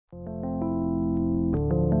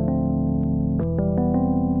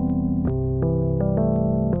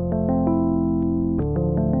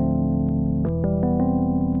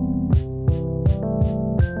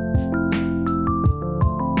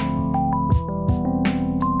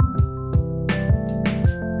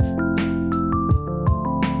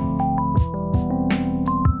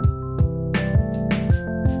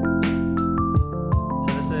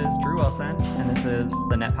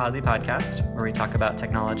NetPosi podcast, where we talk about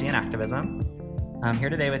technology and activism. I'm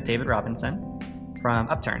here today with David Robinson from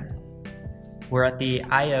Upturn. We're at the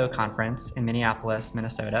I/O conference in Minneapolis,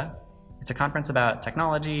 Minnesota. It's a conference about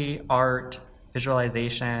technology, art,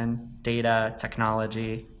 visualization, data,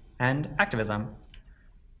 technology, and activism.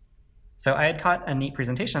 So I had caught a neat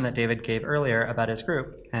presentation that David gave earlier about his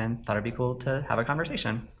group and thought it'd be cool to have a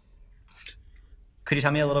conversation. Could you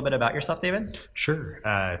tell me a little bit about yourself, David? Sure.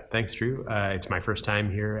 Thanks, Drew. It's my first time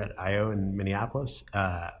here at I/O in Minneapolis.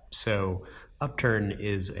 So Upturn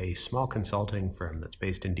is a small consulting firm that's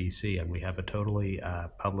based in DC, and we have a totally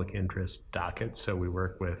public interest docket. So we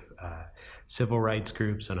work with civil rights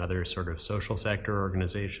groups and other sort of social sector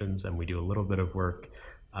organizations, and we do a little bit of work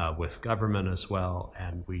with government as well.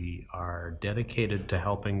 And we are dedicated to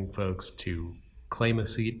helping folks to claim a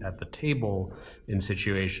seat at the table in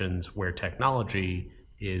situations where technology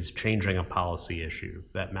is changing a policy issue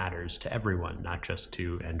that matters to everyone, not just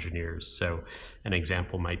to engineers. So an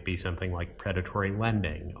example might be something like predatory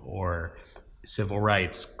lending or civil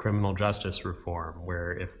rights, criminal justice reform,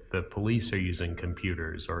 where if the police are using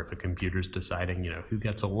computers or if a computer's deciding, who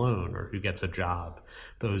gets a loan or who gets a job,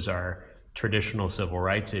 those are traditional civil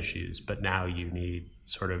rights issues. But now you need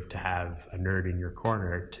sort of to have a nerd in your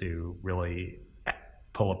corner to really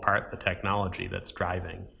pull apart the technology that's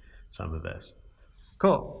driving some of this.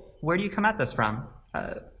 Cool. Where do you come at this from?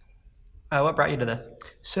 What brought you to this?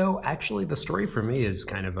 So actually the story for me is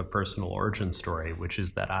kind of a personal origin story, which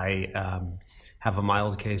is that I have a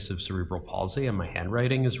mild case of cerebral palsy and my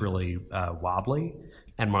handwriting is really wobbly.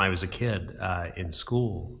 And when I was a kid in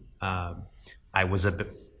school, I was a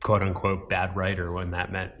quote unquote bad writer when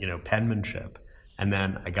that meant, penmanship. And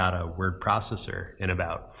then I got a word processor in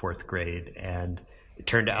about fourth grade, and it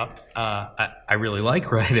turned out I really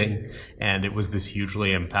like writing, and it was this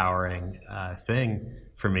hugely empowering thing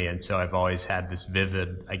for me. And so I've always had this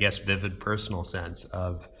vivid personal sense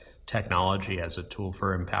of technology as a tool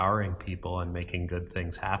for empowering people and making good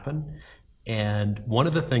things happen. And one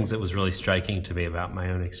of the things that was really striking to me about my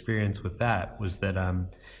own experience with that was that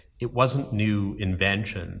it wasn't new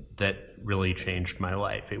invention that really changed my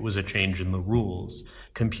life. It was a change in the rules.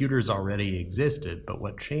 Computers already existed, but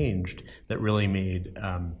what changed that really made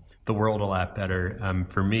the world a lot better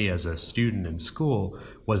for me as a student in school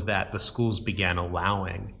was that the schools began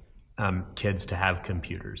allowing kids to have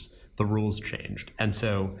computers. The rules changed. And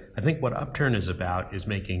so I think what Upturn is about is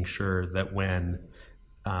making sure that when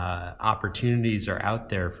opportunities are out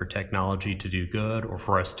there for technology to do good or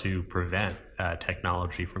for us to prevent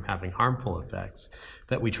technology from having harmful effects,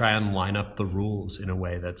 that we try and line up the rules in a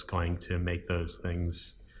way that's going to make those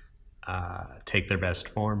things take their best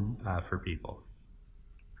form for people.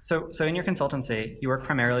 So in your consultancy, you work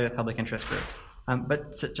primarily with public interest groups.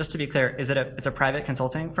 Just to be clear, it's a private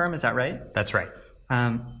consulting firm, is that right? That's right.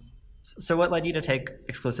 So what led you to take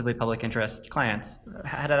exclusively public interest clients?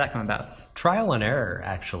 How did that come about? Trial and error,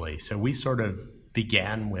 actually. So we sort of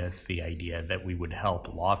began with the idea that we would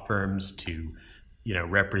help law firms to,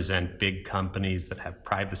 represent big companies that have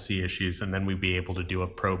privacy issues, and then we'd be able to do a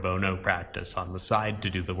pro bono practice on the side to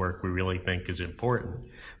do the work we really think is important.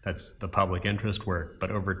 That's the public interest work.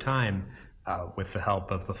 But over time, with the help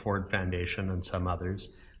of the Ford Foundation and some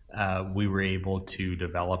others, we were able to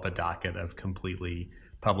develop a docket of completely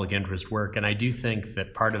public interest work. And I do think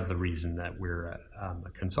that part of the reason that we're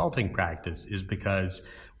a consulting practice is because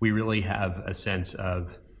we really have a sense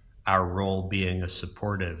of our role being a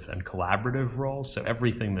supportive and collaborative role. So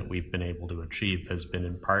everything that we've been able to achieve has been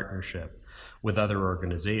in partnership with other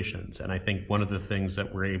organizations. And I think one of the things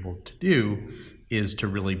that we're able to do is to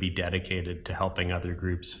really be dedicated to helping other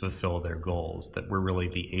groups fulfill their goals, that we're really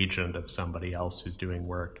the agent of somebody else who's doing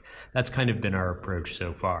work. That's kind of been our approach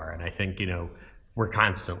so far. And I think, we're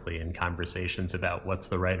constantly in conversations about what's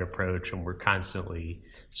the right approach, and we're constantly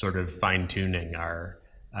sort of fine-tuning our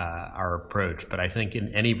approach. But I think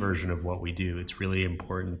in any version of what we do, it's really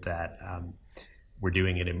important that we're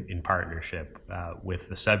doing it in partnership with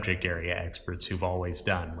the subject area experts who've always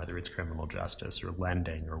done, whether it's criminal justice or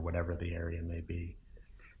lending or whatever the area may be.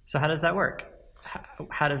 So how does that work?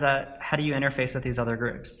 How do you interface with these other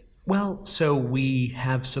groups? Well, so we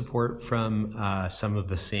have support from some of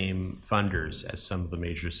the same funders as some of the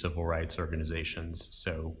major civil rights organizations.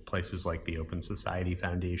 So places like the Open Society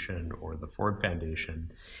Foundation or the Ford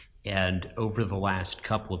Foundation. And over the last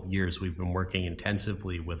couple of years, we've been working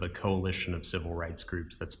intensively with a coalition of civil rights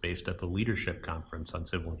groups that's based at the Leadership Conference on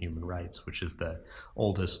Civil and Human Rights, which is the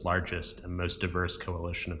oldest, largest, and most diverse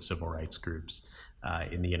coalition of civil rights groups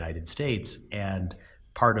in the United States. And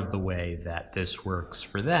part of the way that this works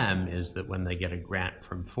for them is that when they get a grant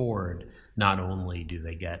from Ford, not only do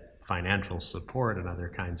they get financial support and other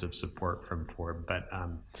kinds of support from Ford, but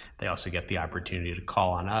they also get the opportunity to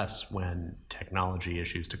call on us when technology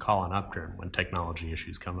issues, to call on Upturn when technology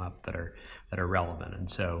issues come up that are relevant. And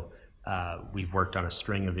so we've worked on a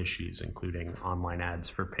string of issues, including online ads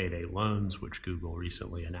for payday loans, which Google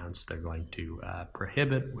recently announced they're going to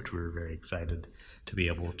prohibit, which we were very excited to be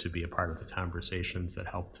able to be a part of the conversations that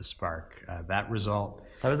helped to spark that result.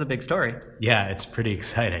 That was a big story. Yeah, it's pretty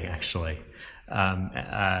exciting, actually,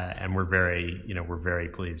 and we're very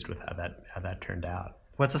pleased with how that turned out.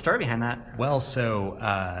 What's the story behind that? Well, so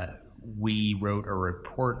we wrote a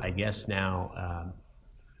report, I guess now.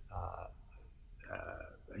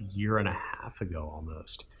 A year and a half ago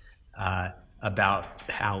almost, about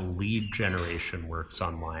how lead generation works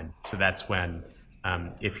online. So that's when,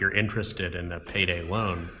 if you're interested in a payday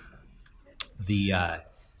loan, the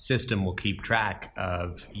system will keep track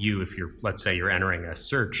of you. If you're, let's say you're entering a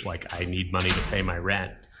search, like I need money to pay my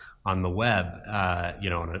rent on the web,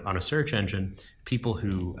 on a search engine, people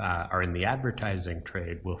who are in the advertising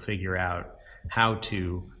trade will figure out how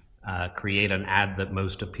to create an ad that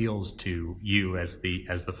most appeals to you as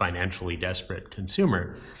the financially desperate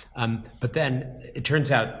consumer. But then it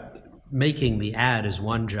turns out making the ad is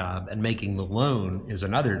one job and making the loan is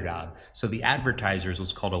another job. So the advertiser is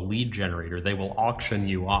what's called a lead generator. They will auction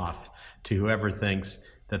you off to whoever thinks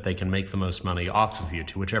that they can make the most money off of you,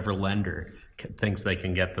 to whichever lender thinks they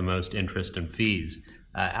can get the most interest and fees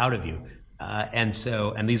out of you. And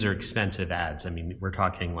these are expensive ads. I mean, we're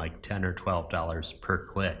talking like $10 or $12 per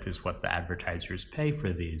click is what the advertisers pay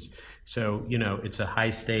for these. So, it's a high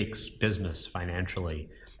stakes business financially.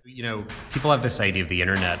 People have this idea of the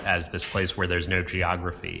internet as this place where there's no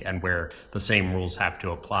geography and where the same rules have to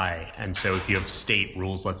apply. And so if you have state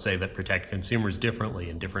rules, let's say, that protect consumers differently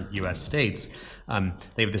in different US states,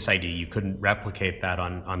 they have this idea you couldn't replicate that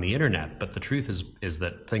on the internet. But the truth is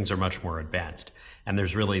that things are much more advanced. And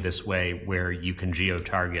there's really this way where you can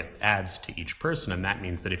geo-target ads to each person. And that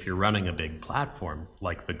means that if you're running a big platform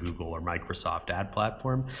like the Google or Microsoft ad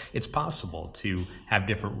platform, it's possible to have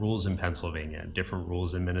different rules in Pennsylvania, different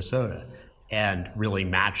rules in Minnesota, and really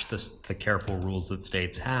match the careful rules that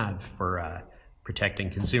states have for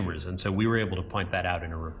protecting consumers. And so we were able to point that out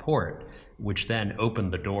in a report, which then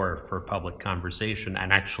opened the door for public conversation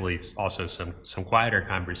and actually also some quieter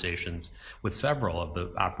conversations with several of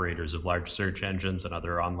the operators of large search engines and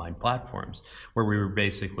other online platforms, where we were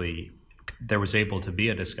there was able to be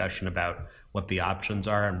a discussion about what the options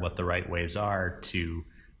are and what the right ways are to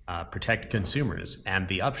protect consumers. And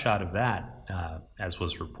the upshot of that, as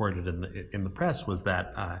was reported in the press, was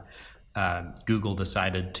that Google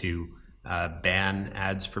decided to ban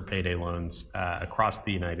ads for payday loans across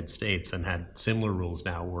the United States and had similar rules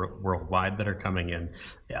now worldwide that are coming in.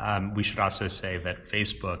 We should also say that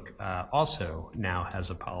Facebook also now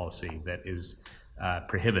has a policy that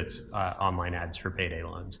prohibits online ads for payday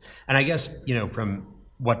loans. And I guess, from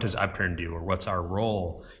what does Upturn do or what's our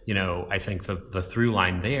role, I think the through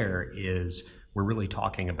line there is we're really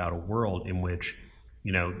talking about a world in which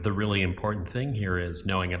the really important thing here is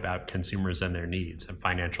knowing about consumers and their needs and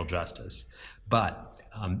financial justice. But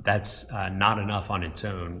that's not enough on its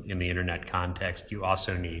own in the internet context. You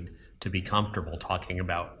also need to be comfortable talking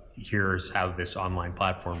about here's how this online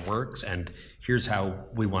platform works and here's how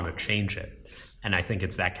we want to change it. And I think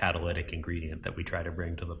it's that catalytic ingredient that we try to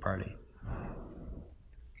bring to the party.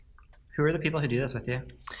 Who are the people who do this with you?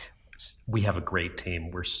 We have a great team.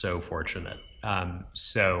 We're so fortunate.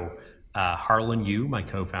 Harlan Yu, my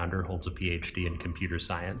co-founder, holds a PhD in computer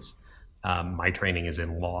science. My training is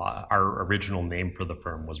in law. Our original name for the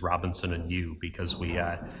firm was Robinson and Yu because we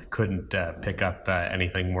couldn't pick up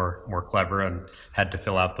anything more clever and had to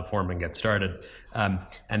fill out the form and get started.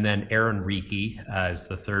 And then Aaron Riki is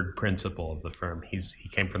the third principal of the firm. He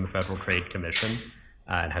came from the Federal Trade Commission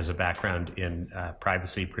and has a background in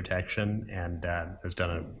privacy protection and has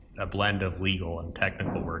done a blend of legal and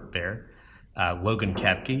technical work there. Logan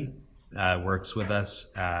Kepke works with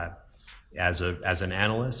us as an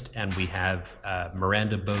analyst, and we have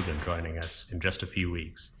Miranda Bogan joining us in just a few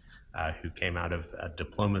weeks, who came out of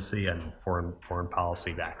diplomacy and foreign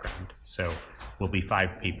policy background. So we'll be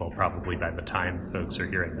 5 people probably by the time folks are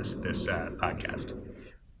hearing this podcast.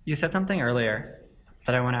 You said something earlier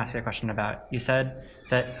that I want to ask you a question about. You said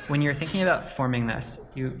that when you're thinking about forming this,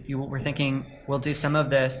 you were thinking, we'll do some of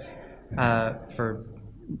this for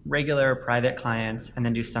regular private clients and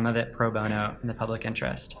then do some of it pro bono in the public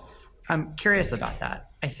interest. I'm curious about that.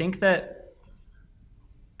 I think that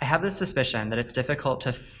I have this suspicion that it's difficult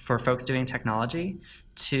for folks doing technology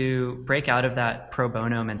to break out of that pro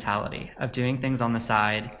bono mentality of doing things on the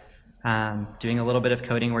side doing a little bit of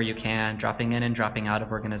coding where you can, dropping in and dropping out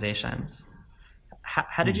of organizations.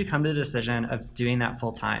 How did you come to the decision of doing that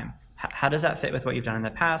full time? How does that fit with what you've done in the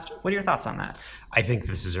past? What are your thoughts on that? I think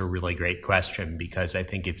this is a really great question because I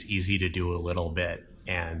think it's easy to do a little bit.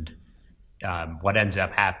 And what ends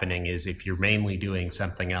up happening is if you're mainly doing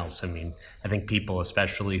something else, I mean, I think people,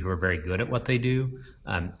 especially who are very good at what they do,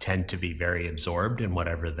 tend to be very absorbed in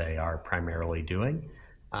whatever they are primarily doing.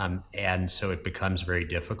 And so it becomes very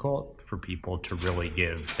difficult for people to really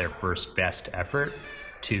give their first best effort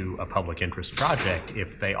to a public interest project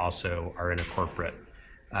if they also are in a corporate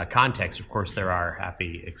context. Of course, there are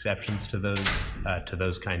happy exceptions to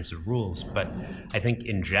those kinds of rules, but I think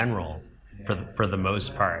in general, for the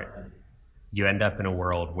most part, you end up in a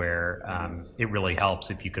world where it really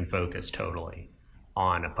helps if you can focus totally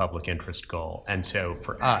on a public interest goal. And so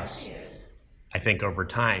for us, I think over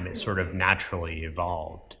time it sort of naturally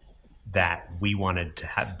evolved that we wanted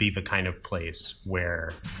to be the kind of place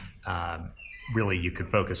where really you could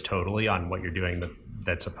focus totally on what you're doing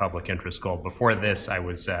that's a public interest goal. Before this, I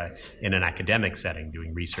was in an academic setting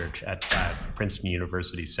doing research at Princeton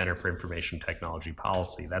University Center for Information Technology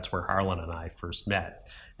Policy. That's where Harlan and I first met.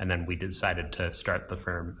 And then we decided to start the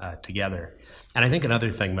firm together. And I think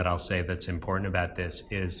another thing that I'll say that's important about this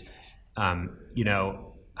is,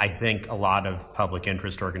 I think a lot of public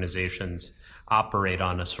interest organizations operate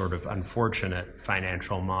on a sort of unfortunate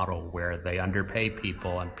financial model where they underpay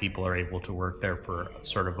people and people are able to work there for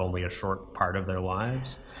sort of only a short part of their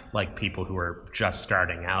lives, like people who are just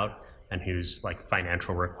starting out and whose like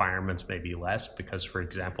financial requirements may be less because, for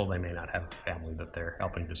example, they may not have a family that they're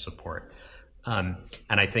helping to support. And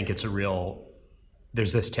I think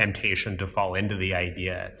there's this temptation to fall into the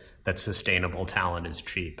idea that sustainable talent is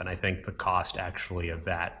cheap. And I think the cost actually of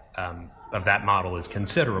that model is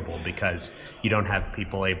considerable because you don't have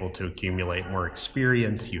people able to accumulate more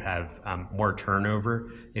experience. You have more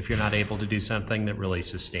turnover if you're not able to do something that really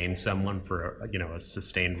sustains someone for a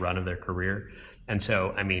sustained run of their career. And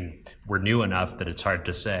so, I mean, we're new enough that it's hard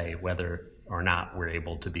to say whether or not we're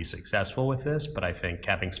able to be successful with this. But I think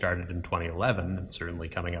having started in 2011 and certainly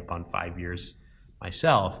coming up on 5 years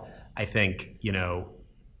myself, I think,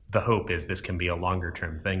 the hope is this can be a longer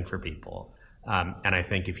term thing for people. And I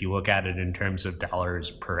think if you look at it in terms of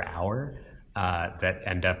dollars per hour that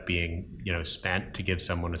end up being, spent to give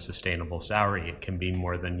someone a sustainable salary, it can be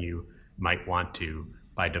more than you might want to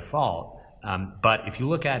by default. But if you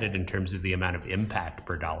look at it in terms of the amount of impact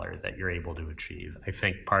per dollar that you're able to achieve, I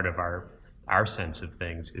think part of our sense of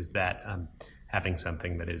things is that having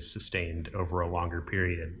something that is sustained over a longer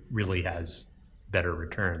period really has better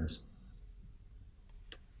returns.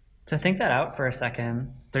 To think that out for a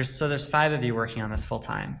second, there's 5 of you working on this full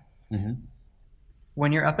time. Mm-hmm.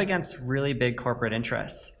 When you're up against really big corporate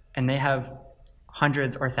interests and they have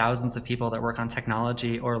hundreds or thousands of people that work on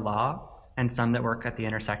technology or law and some that work at the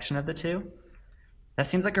intersection of the two, that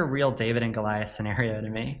seems like a real David and Goliath scenario to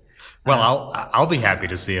me. Well, I'll be happy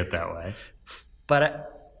to see it that way.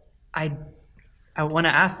 But I want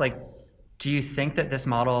to ask, do you think that this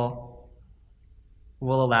model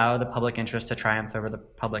will allow the public interest to triumph over the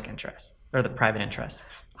public interest or the private interest?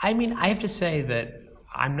 I mean, I have to say that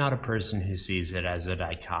I'm not a person who sees it as a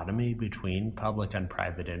dichotomy between public and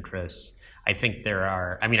private interests. I think there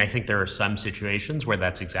are some situations where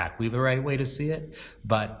that's exactly the right way to see it,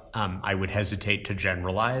 but I would hesitate to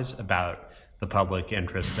generalize about the public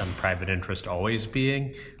interest and private interest always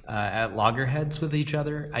being at loggerheads with each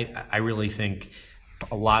other. I really think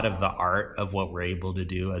a lot of the art of what we're able to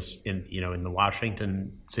do in the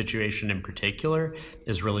Washington situation in particular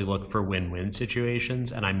is really look for win-win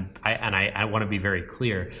situations. And I want to be very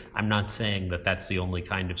clear. I'm not saying that that's the only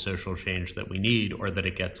kind of social change that we need or that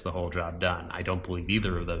it gets the whole job done. I don't believe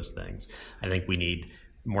either of those things. I think we need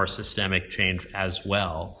more systemic change as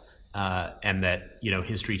well. And that,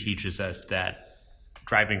 history teaches us that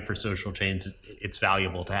driving for social change, it's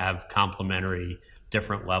valuable to have complementary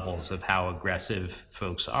different levels of how aggressive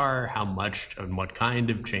folks are, how much and what kind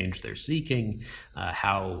of change they're seeking,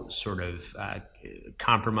 how sort of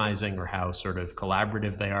compromising or how sort of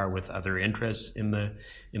collaborative they are with other interests in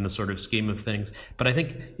the sort of scheme of things. But I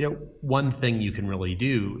think, one thing you can really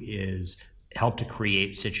do is help to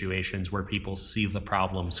create situations where people see the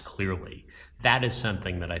problems clearly. That is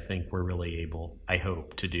something that I think we're really able, I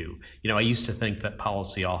hope, to do. I used to think that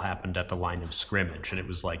policy all happened at the line of scrimmage, and it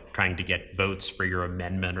was like trying to get votes for your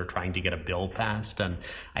amendment or trying to get a bill passed. And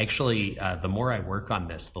actually, the more I work on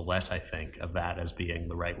this, the less I think of that as being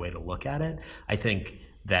the right way to look at it. I think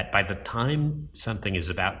that by the time something is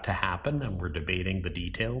about to happen and we're debating the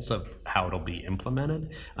details of how it'll be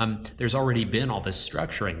implemented, there's already been all this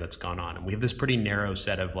structuring that's gone on. And we have this pretty narrow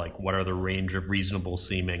set of like, what are the range of reasonable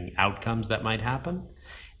seeming outcomes that might happen?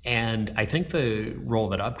 And I think the role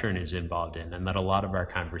that Upturn is involved in, and that a lot of our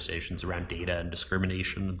conversations around data and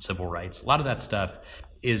discrimination and civil rights, a lot of that stuff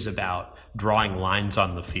is about drawing lines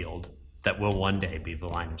on the field that will one day be the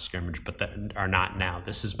line of scrimmage, but that are not now.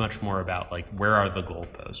 This is much more about like, where are the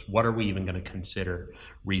goalposts? What are we even going to consider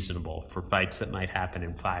reasonable for fights that might happen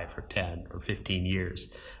in 5 or 10 or 15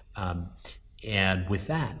 years? And with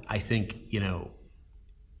that, I think,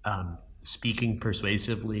 speaking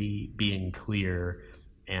persuasively, being clear,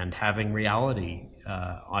 and having reality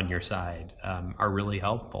on your side are really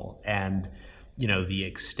helpful. And, the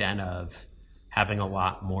extent of having a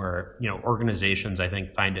lot more, organizations, I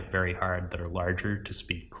think, find it very hard that are larger to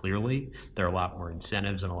speak clearly. There are a lot more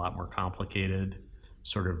incentives and a lot more complicated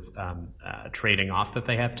sort of trading off that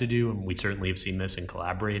they have to do. And we certainly have seen this in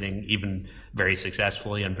collaborating, even very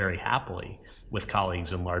successfully and very happily with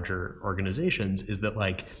colleagues in larger organizations, is that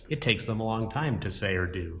like, it takes them a long time to say or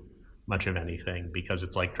do much of anything, because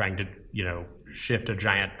it's like trying to, shift a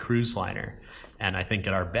giant cruise liner. And I think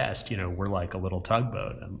at our best, we're like a little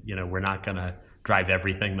tugboat, and, we're not going to drive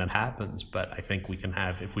everything that happens. But I think we can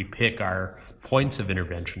have, if we pick our points of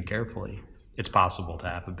intervention carefully, it's possible to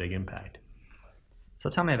have a big impact. So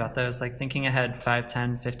tell me about those, like thinking ahead 5,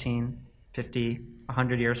 10, 15, 50,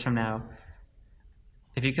 100 years from now.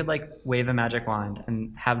 If you could like wave a magic wand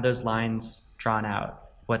and have those lines drawn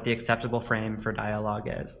out, what the acceptable frame for dialogue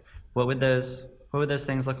is, what would those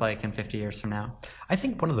things look like in 50 years from now? I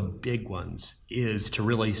think one of the big ones is to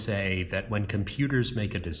really say that when computers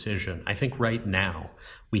make a decision, I think right now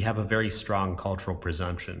we have a very strong cultural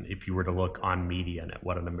presumption, if you were to look on media and at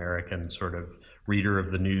what an American sort of reader of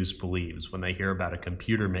the news believes. When they hear about a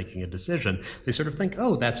computer making a decision, they sort of think,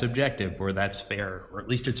 oh, that's objective, or that's fair, or at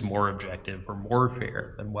least it's more objective or more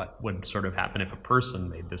fair than what would sort of happen if a person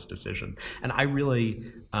made this decision. And I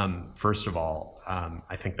really, first of all,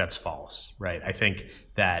 I think that's false, right? I think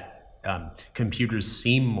that computers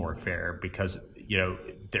seem more fair because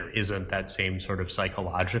there isn't that same sort of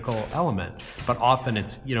psychological element, but often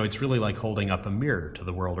it's really like holding up a mirror to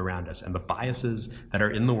the world around us, and the biases that are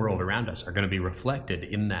in the world around us are going to be reflected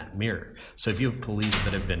in that mirror. So if you have police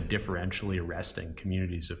that have been differentially arresting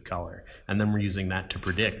communities of color, and then we're using that to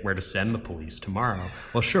predict where to send the police tomorrow,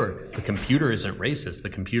 well, sure, the computer isn't racist, the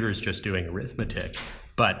computer is just doing arithmetic,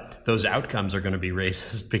 but those outcomes are going to be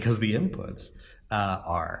racist because the inputs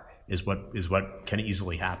is what can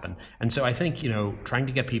easily happen. And so I think, trying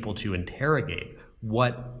to get people to interrogate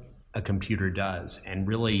what a computer does and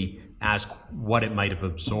really ask what it might have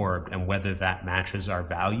absorbed and whether that matches our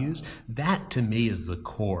values, that to me is the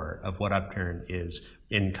core of what Upturn is,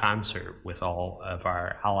 in concert with all of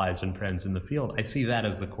our allies and friends in the field. I see that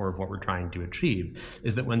as the core of what we're trying to achieve,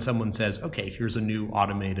 is that when someone says, okay, here's a new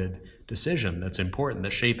automated decision that's important,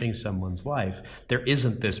 that's shaping someone's life, there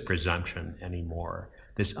isn't this presumption anymore,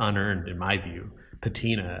 this unearned, in my view,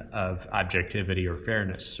 patina of objectivity or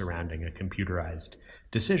fairness surrounding a computerized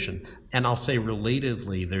decision. And I'll say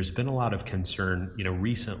relatedly, there's been a lot of concern,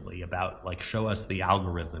 recently about like, show us the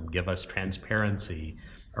algorithm, give us transparency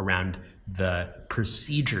around the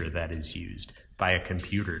procedure that is used by a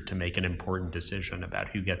computer to make an important decision about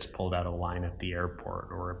who gets pulled out of line at the airport,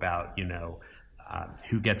 or about,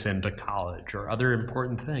 who gets into college, or other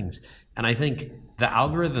important things. And I think the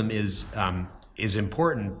algorithm is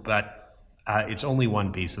important, but it's only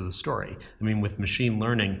one piece of the story. I mean, with machine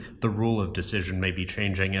learning, the rule of decision may be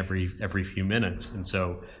changing every few minutes, and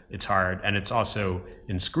so it's hard, and it's also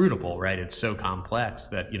inscrutable, right? It's so complex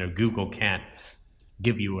that Google can't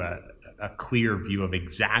give you a clear view of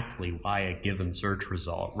exactly why a given search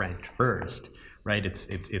result ranked first, right?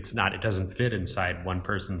 It's not, it doesn't fit inside one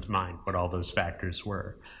person's mind what all those factors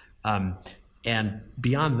were. And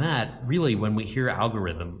beyond that, really, when we hear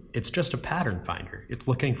algorithm, it's just a pattern finder. It's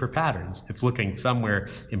looking for patterns. It's looking somewhere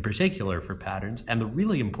in particular for patterns. And the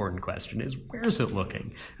really important question is, where is it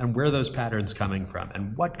looking? And where are those patterns coming from?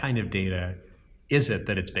 And what kind of data is it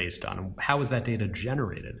that it's based on? And how is that data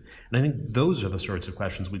generated? And I think those are the sorts of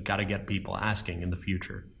questions we've got to get people asking in the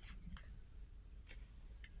future.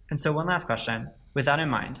 And so one last question, with that in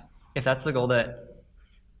mind, if that's the goal that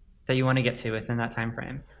you want to get to within that time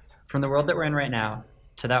frame, from the world that we're in right now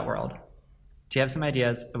to that world, do you have some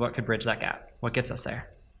ideas of what could bridge that gap? What gets us there?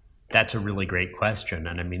 That's a really great question.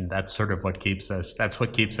 And I mean, that's sort of what keeps us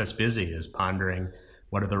busy, is pondering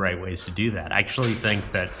what are the right ways to do that? I actually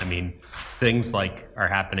think that, I mean, things like are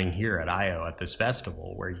happening here at I/O at this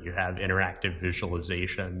festival, where you have interactive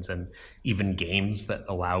visualizations and even games that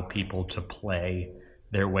allow people to play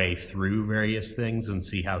their way through various things and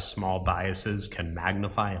see how small biases can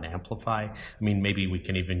magnify and amplify. I mean, maybe we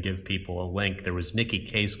can even give people a link. There was Nikki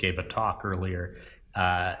Case gave a talk earlier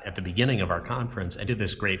at the beginning of our conference. I did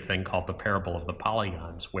this great thing called the Parable of the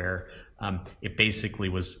Polygons, where it basically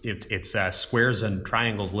was, it's squares and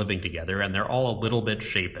triangles living together, and they're all a little bit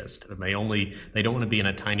shapist, and they don't want to be in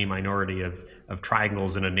a tiny minority of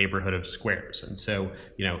triangles in a neighborhood of squares. And so,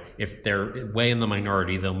 you know, if they're way in the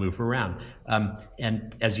minority, they'll move around.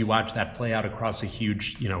 And as you watch that play out across a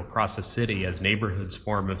huge, you know, across a city as neighborhoods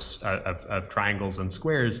form of triangles and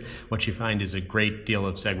squares, what you find is a great deal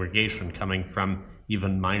of segregation coming from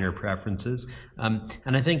even minor preferences. And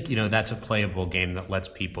I think, you know, that's a playable game that lets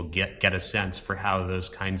people get a sense for how those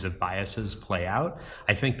kinds of biases play out.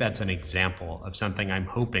 I think that's an example of something I'm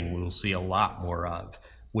hoping we'll see a lot more of,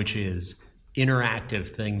 which is interactive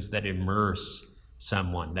things that immerse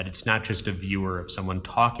someone, that it's not just a viewer of someone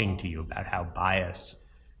talking to you about how bias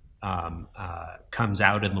comes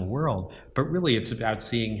out in the world, but really it's about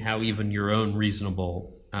seeing how even your own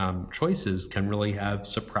reasonable choices can really have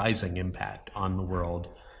surprising impact on the world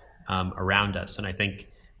around us. And I think,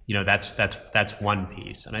 you know, that's one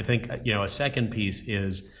piece. And I think, you know, a second piece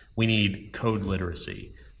is we need code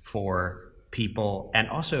literacy for people, and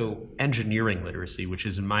also engineering literacy, which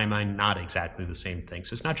is in my mind not exactly the same thing.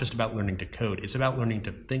 So it's not just about learning to code, it's about learning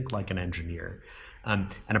to think like an engineer.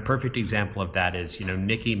 And a perfect example of that is, you know,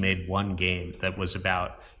 Nikki made one game that was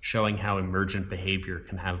about showing how emergent behavior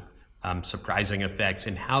can have surprising effects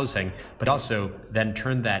in housing, but also then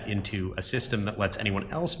turn that into a system that lets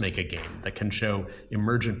anyone else make a game that can show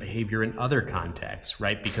emergent behavior in other contexts,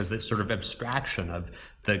 right? Because this sort of abstraction of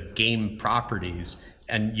the game properties,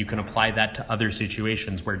 and you can apply that to other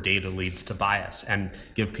situations where data leads to bias and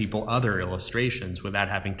give people other illustrations without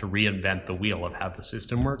having to reinvent the wheel of how the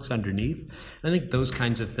system works underneath. And I think those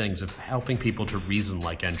kinds of things of helping people to reason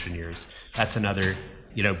like engineers, that's another,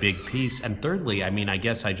 you know, big piece. And thirdly, I mean, I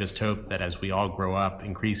guess I just hope that as we all grow up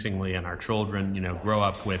increasingly, and our children, you know, grow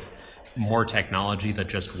up with more technology that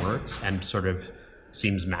just works and sort of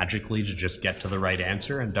seems magically to just get to the right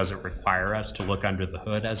answer and doesn't require us to look under the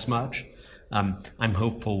hood as much, I'm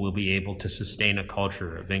hopeful we'll be able to sustain a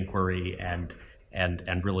culture of inquiry and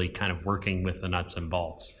really kind of working with the nuts and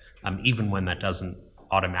bolts, even when that doesn't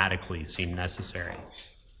automatically seem necessary.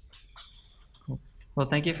 Well,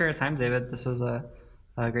 thank you for your time, David. This was a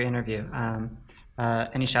great interview.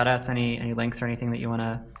 Any shout outs, any links or anything that you want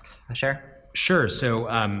to share? Sure. So,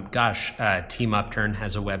 Team Upturn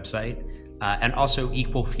has a website, and also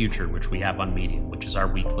Equal Future, which we have on Medium, which is our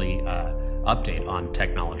weekly update on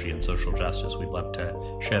technology and social justice. We'd love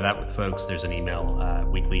to share that with folks. There's an email,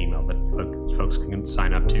 weekly email that folks can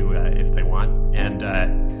sign up to if they want. And,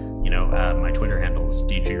 my Twitter handle is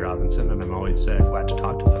DG Robinson, and I'm always glad to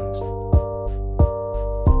talk to folks.